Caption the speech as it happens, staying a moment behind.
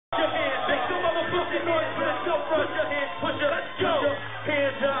your noise for the Dope Rush. Your hands, put your, let's go.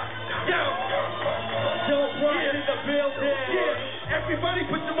 Hands up. Yo. Dope Rush in the building. Yeah. Everybody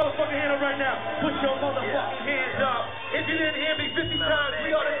put your motherfucking hand up right now. Put your motherfucking hands up. If you didn't hear me 50 times,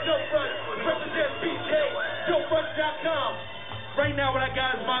 we are the Dope Rush. Represent BK. DopeRush.com. Right now, what I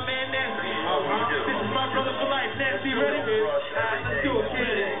got is my man Nancy. This is my brother for life. Nancy, ready? Let's do it,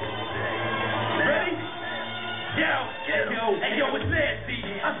 kid. Ready? Yo, hey yo, it's Nancy.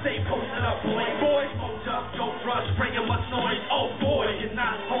 I stay posted up, boy. Smoked up, Dope Rush, bringing much noise. Oh boy, you're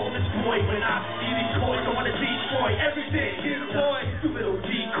not holding this boy. When I see these toys, I wanna destroy everything. His boy, you little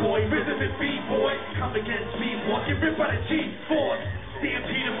decoy, rhythm and B-boy. Come against me, boy, get ripped by the G-Force.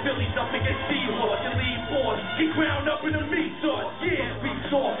 Stampede the Phillies up against Seahawks and lead force. Get ground up in the meat sauce. Yeah, we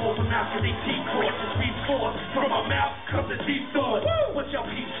soft, open mouth cause they T-cross and sweet sauce. From my mouth comes a deep thought. What's your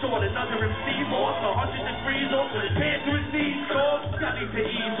peep sword? Another MC lost 100 degrees off with his pants to his knees. Cause got me to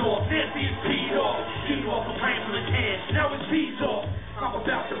ease off. Nancy is peed off. Heat off a brain from his hand. Now his peas off. I'm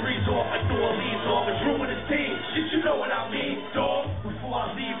about to breeze off like New Orleans off and ruin his team. Shit, you know what I mean, dog? Before I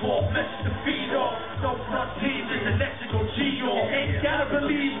leave off, message to feed off. Dope Rush team is the next to go G off. Ain't gotta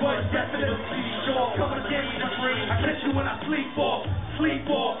believe, but definitely sure. Come against the free. I catch you when I sleep off. Sleep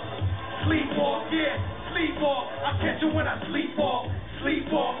off. Sleep off, yeah. Sleep off. I catch you when I sleep off.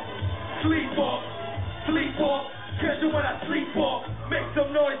 Sleep off. Sleep off. Sleep off. Catch you when I sleep off. Make some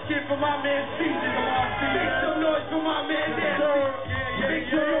noise, kid, for my man Caesar. Make some noise for my man Nancy. Make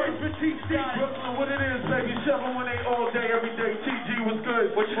some noise for TG. Brooklyn, what it is, baby. 718 all day, every day. TG was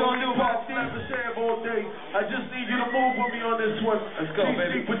good. What you gonna do about Steve? Never shave all day. I just need you to move with me on this one. Let's go,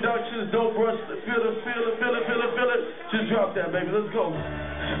 baby. TG Productions, Dope Rush. Feel it. Just drop that, baby. Let's go.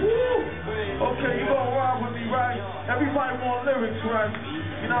 Woo! Okay, you gonna ride with me, right? Everybody want lyrics, right?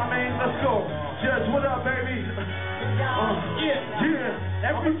 You know what I mean? Let's go. Jess, what up, baby? Yeah.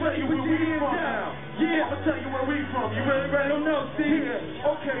 I'ma tell you where we from now. Yeah, I'ma tell you where we from. You ready? Don't know, Steve? Yeah.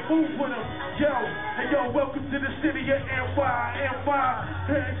 Okay, move with them. Yo, welcome to the city of NY.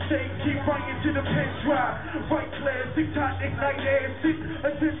 Handshake, keep writing to the pen dry. Right classic, tight ignite acid.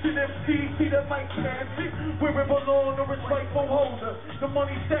 Attention MCs, see the mic pass it. Where it belong or its rightful holder. The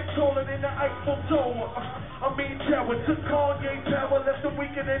money stack taller than the Eiffel Tower. Tower took Kanye power, left him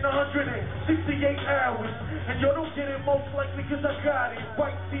weaker than 168 hours. And y'all don't get it most likely cause I got it.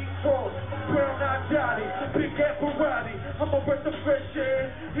 White seat cross, brown eye dotted, big apparati. I'm a breath of fresh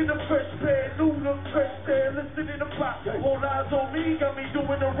air, in a fresh pair, new look, fresh stare, listen in the pot. All eyes on me, got me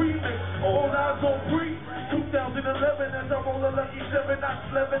doing a remix. All eyes on Bree, 2011 as I roll a lucky 7, I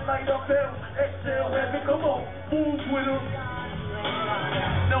slept light up hell, exhale heaven, come on, move with them.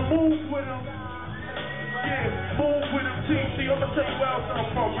 Now move with them. Yeah, move with them, TC. I'ma tell you where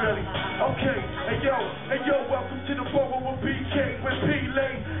I'm from, really. Okay, hey yo, welcome to the borough of BK with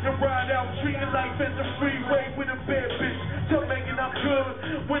P-Lay and ride out, treating life as a freeway with a bad bitch. Tell Megan I'm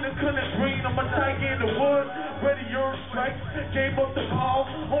good. When the color green, I'm a tiger in the woods. Ready, your strikes. Gave up the ball.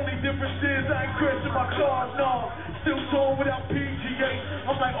 Only difference is I ain't crashing my car, no. Still torn without PGA.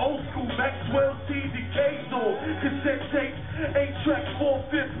 I'm like old school Maxwell CDKs or cassette tapes. 8-track,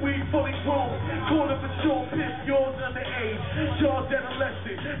 4/5, we fully grown. Quarter mature, piss, yours underage. Yours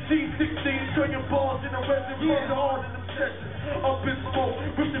adolescent. C16, stringing balls in the reservoir, hard in obsession. Up in smoke,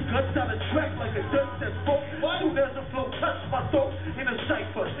 rip the guts out of track like a dust that's broke. Soon as the flow touch my throat in a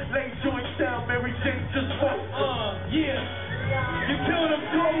cipher. Lay joints down, Mary Jane just spoke. Yeah. You kill them,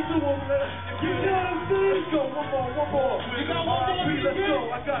 go to them, you kill them, let's go, one more. You got one more, let's go,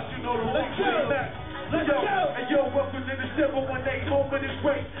 I got you, know the one thing back. Let's go. And yo, welcome to the 718 moment is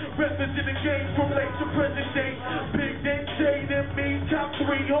great. Reference in the game from late to present day. Big then Jade and me, top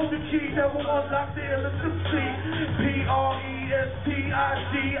 3. Hold the key, that will unlock the LSMC. PRESTIGIOUSMLAT.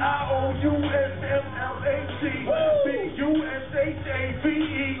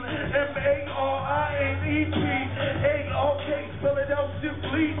 BUSHAVEMARINEP. ARK, spell it out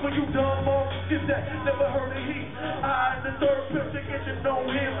simply. When you dumb off, shit that never heard of heat. I, the third person, get to know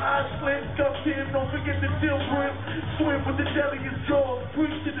him. I slim, scuffed him, don't forget the chill brim. Swim with the deadliest jaws.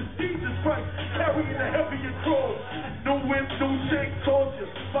 Preach to the Jesus Christ, carrying the heaviest cross. New whip, new shake, torture.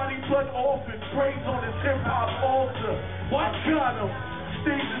 Body blood orphan, praise on his hip hop altar. What got him?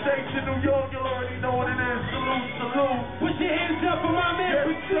 Steve is H in New York, you already know what it is. Salute. Put your hands up for my man,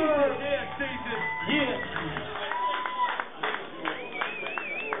 yes, Caesar. Yeah, Caesar. Yeah.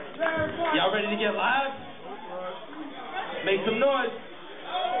 Y'all ready to get live? Make some noise.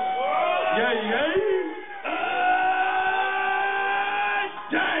 Yeah.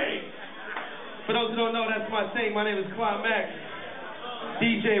 Dang! For those who don't know, that's my thing. My name is Climax.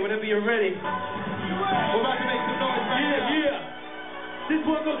 DJ, whenever you're ready. We're about to make some noise right now. Yeah. This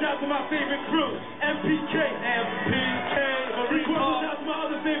one goes out to my favorite crew, MPK. This one goes out to my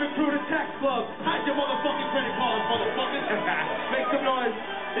other favorite crew, the Tax Club. Hide your motherfucking credit cards, motherfuckers. Make some noise.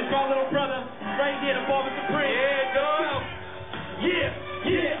 It's my little brother, right here, the Barber Supreme. Yeah, dog.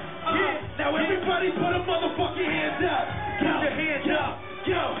 Yeah. Now everybody put a motherfucking hands up. Put your hands up.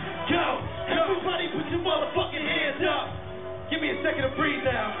 Go. Everybody put your motherfucking hands up. Give me a second to breathe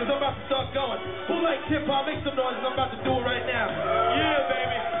now, because I'm about to start going. Who likes hip-hop? Make some noise, I'm about to do it right now. Yeah,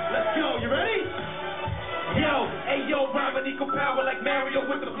 baby. Let's go. You ready? Yo, rhyming equal power like Mario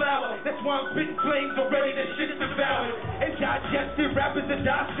with the flower. That's why I'm spitting flames already, that shit is devoured. It's digested, rappers are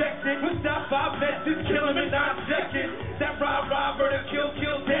dissected. With top 5 methods, kill them in 9 seconds. That rhyme, murder, kill,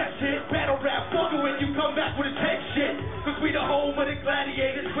 that shit. Battle rap, fuck it when you come back with a tech shit. Cause we the home of the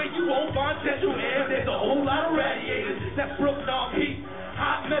gladiators. Where you won't find central air, there's a whole lot of radiators. That's Brooklyn on heat.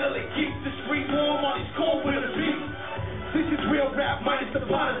 Hot metal, it keeps the street warm on these cold winter beats. This is real rap minus the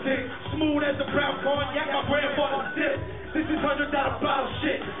politics. Smooth as a brown cognac, my grandfather's sip. This is $100 bottle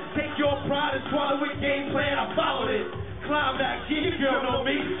shit. Take your pride and swallow it. Game plan, I followed it. Climax, yeah, your girl know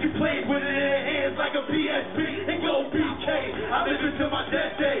me. She played with it in her hands like a PSP. And go BK, I live until my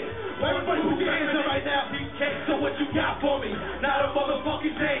death day. Everybody put your hands up right now. BK, so what you got for me? Not a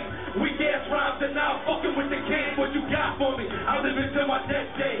motherfucking thing. Weak ass rhymes and now I'm fucking with the king. What you got for me? I live until my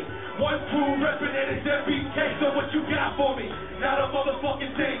death day. One crew reppin' and it's MPK, so what you got for me? Not a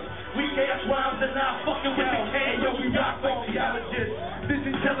motherfucking thing. Weak ass rhymes and now I'm fucking with the king. Yo, we rock like geologists. This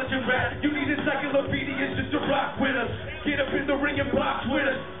intelligent rap. You need encyclopedias just to rock with us. Get up in the ring and box with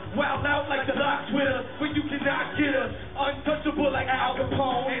us. Wild out like the locks with us, but you cannot get us. Untouchable like Al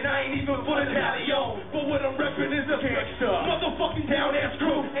Capone, and I ain't even for the Italian. But what I'm reppin' is a gangster, motherfucking down-ass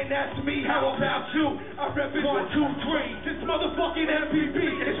crew. And that's me, how about you? I rep it 1, 2, 3. This motherfucking MPB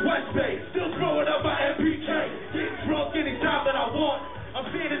is West Bay. Still throwing up my MPK. Getting drunk anytime that I want. I'm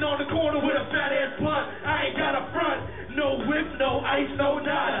standing on the corner with a fat-ass blunt. I ain't got a front. No whip, no ice, no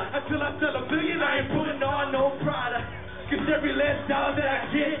nada. Until I sell $1 million, I ain't putting on no Prada. Cause every last dollar that I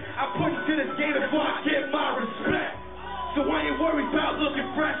get, I put into this game before I get my respect. So I ain't worried about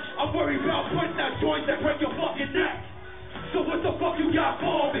looking fresh. I'm worried about putting out joints that break your fucking neck. So what the fuck you got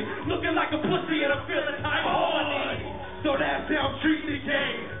for me? Looking like a pussy and I'm feeling I'm horny. So that's how I'm treating the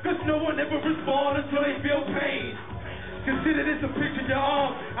game. Cause no one ever responds until they feel pain. Consider this a picture your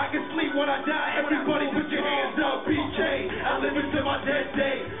arm. I can sleep when I die. Everybody put your hands up. BK, I live until my death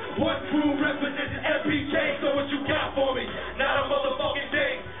day. One crew represents MPK. So what you got for me? Not a motherfucking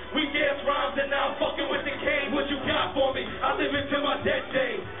thing. Weak ass rhymes and now I'm fucking with the king. What you got for me? I live until my death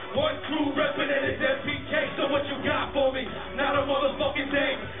day. One crew represents MPK. So what you got for me? Not a motherfucking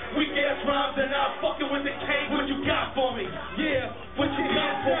thing. Weak ass rhymes and now I'm fucking with the king. What you got for me? Yeah, what you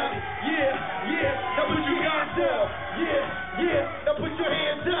got for me? Yeah, now put your hands up. Yeah, now put your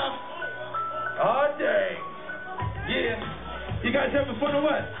hands up. Oh, dang. Yeah. You guys having fun or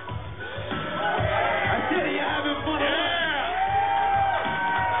what? I said you having fun or what?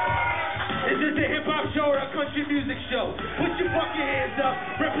 Is this a hip-hop show or a country music show? Put your fucking hands up.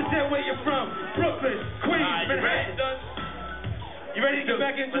 Represent where you're from. Brooklyn, Queens, Manhattan. You ready to get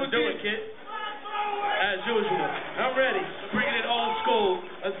back into it, kid? As usual. I'm ready. Bringing it old school.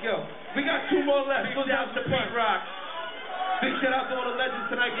 Let's go. We got 2 more left. Big shout out to Punk Rock. Big shout out to all the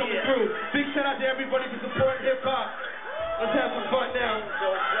legends tonight coming through. Big shout out to everybody for supporting hip-hop. Let's have some fun now.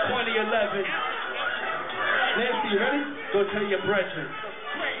 2011. Nancy, you ready? Go tell your brethren.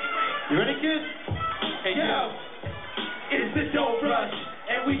 You ready, kids? Hey, yo. It's the dope rush.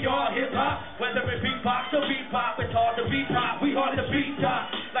 And we all hip-hop. Whether it beatbox or beat-pop, it's hard to beat pop. We hard to beat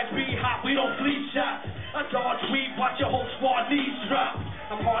top. Like B-hop, we don't sleep shot. A dodge weed, watch your whole squad knees drop.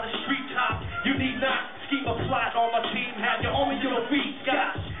 I'm part of street top. You need not scheme a plot. All my team have you only your feet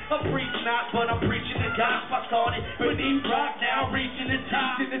scotch. I preach not, but I'm preaching the gospel. I started beneath rock, now I'm reaching the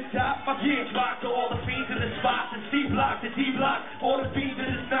top. My kids rock to all the fiends in the spots. And C-block to D-block, all the fiends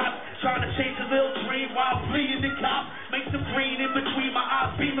in the knots. Trying to chase a little dream while fleeing the cops. Make some green in between my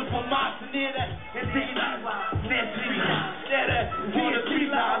eyes, beaming for mops. And near that, and see that, wanna be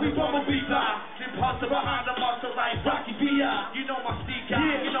live, we wanna be live. Impossible behind the muscle like Rocky B.I. You know my Steve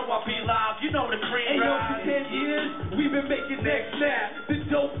guy, you know I be live, you know the cream ride. For 10 years, we've been making next snap. The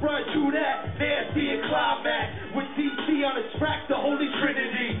dope run through that, Nasty and Climax. With DC on the track, the Holy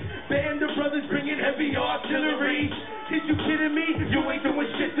Trinity. Band of brothers bringing heavy artillery. Is you kidding me? You ain't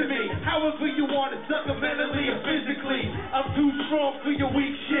doing shit to me. However you want to suck them mentally or physically. I'm too strong for your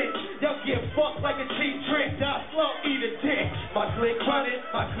weak shit. Y'all get fucked like a cheap trick. Die slow, eat a dick. My clique running.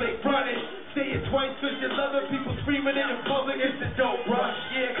 Say it twice cause you love it. People screaming it in public. It's the dope rush.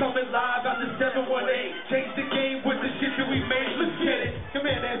 Yeah, coming live out the 718. Change the game with the shit that we made. Let's get it.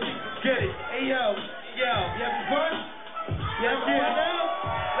 You having fun? Now?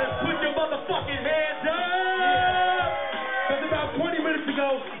 Let's put your motherfucking hands up! Because about 20 minutes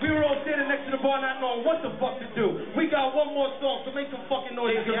ago, we were all standing next to the bar not knowing what the fuck to do. We got one more song, so make some fucking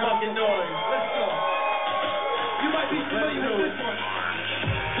noise. Make some fucking noise. Let's go. You might be familiar with this one.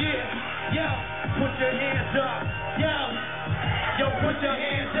 Put your hands up. Yo, put your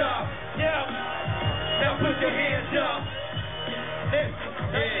hands up. Now put your hands up.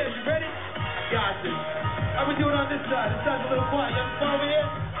 You ready? Got this. How we doing on this side? This side's a little quiet. You understand over here?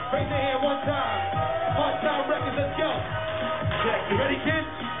 Raise your hand one time. Hard time records, let's go. You ready, kids?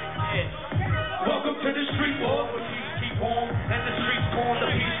 Welcome to the street war. The peace keep on, and the streets born.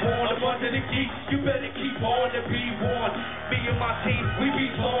 The peace born, the ones of the geeks. You better keep on and be warned. Me and my team, we be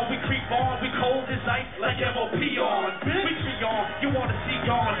on, we creep on. We cold as ice like MOP on. We be on, you wanna see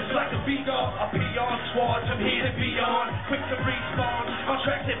on. It's like a beaker, a peon squad from here to beyond. Quick to respawn, on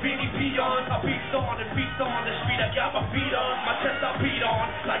tracks that Beanie Peon. I beast on and feast on the street. I got my feet on, my chest I beat on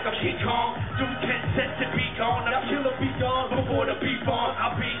like a King Kong. Do 10 cents to be gone. I'll kill a beat on before the beef on.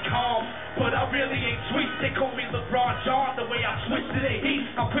 I'll be calm, but I really ain't sweet. They call me LeBron John, the way I switch to the heat.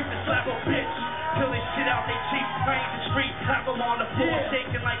 I'm quick to slap a bitch till they shit out they cheeks. I ain't the street, tackle on the floor,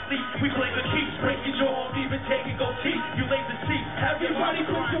 shaking like leaf. We play the keys, break your jaw, leave it, take and go cheap. You lay the seat, everybody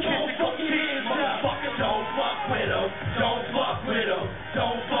put your motherfucking hands up. Motherfucker, don't fuck with them, don't fuck with them,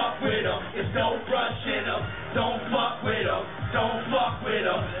 don't fuck with them. It's no rush in them, don't fuck with them, don't fuck with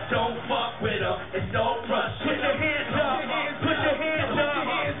them, don't fuck with them. It's no rush in them. Put your hands up, put your hands up,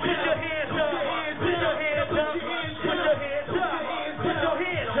 put your hands up, put your hands up, put your hands up, put your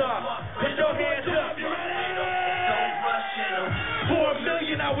hands up, put your hands up. You ready? Don't rush in them. For $1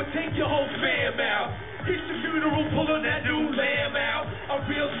 million, I would take your whole fam out. Hit your funeral, pulling that new lamb out. A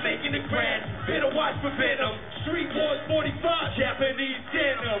real snake in the grass, better watch for venom. Street Wars 45, Japanese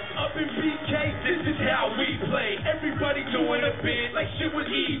denim. Up in BK, this is how we play. Everybody doing a bid like shit with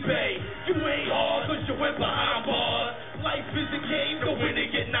eBay. You ain't hard, cause you went behind bars. Life is a game, the winner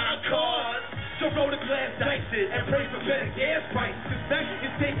get 9 cars. So roll the glass dices and pray for better gas prices. Cause next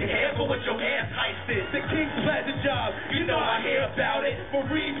is taking half of what your ass heisted. The King's Plaza job, you know I hear about it.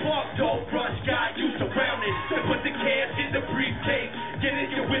 Marine Park, dope rush, got you surrounded. To put the cash in the briefcase. Get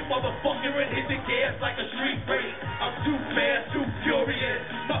in your whip, motherfucker, and hit the gas like a street race. I'm too fast, too furious.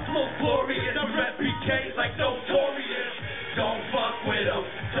 My flow's glorious. I rep BK like notorious. Don't fuck with them,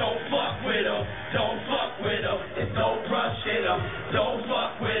 don't fuck with them, don't fuck with them. It's no rush in them. Don't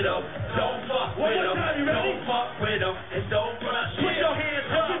fuck with them, don't fuck with them, don't fuck with them. It's no rush in them. Put your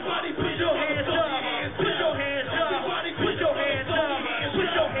hands up, everybody put your hands up, put your hands up, everybody put your hands up, put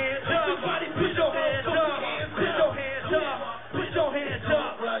your hands up, everybody put your hands up, put your hands up, put your hands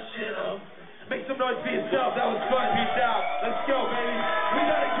up. Rush in them. Make some noise for yourself. That was fun. Peace out. Let's go, baby. We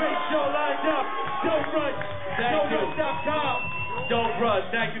got a great show lined up. Don't rush. Don'tRush.com. Don't rush.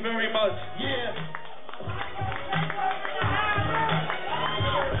 Thank you very much. Yeah.